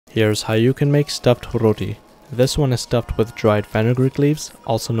Here's how you can make stuffed roti. This one is stuffed with dried fenugreek leaves,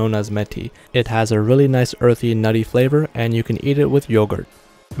 also known as methi. It has a really nice earthy, nutty flavor, and you can eat it with yogurt.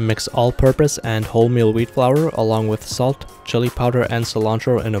 Mix all-purpose and wholemeal wheat flour along with salt, chili powder, and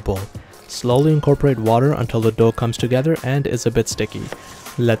cilantro in a bowl. Slowly incorporate water until the dough comes together and is a bit sticky.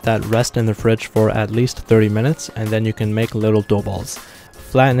 Let that rest in the fridge for at least 30 minutes, and then you can make little dough balls.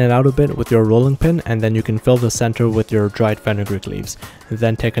 Flatten it out a bit with your rolling pin, and then you can fill the center with your dried fenugreek leaves.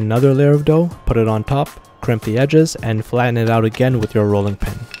 Then take another layer of dough, put it on top, crimp the edges, and flatten it out again with your rolling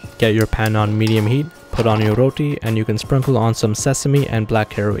pin. Get your pan on medium heat, put on your roti, and you can sprinkle on some sesame and black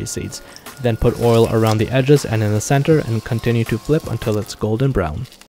caraway seeds. Then put oil around the edges and in the center and continue to flip until it's golden brown.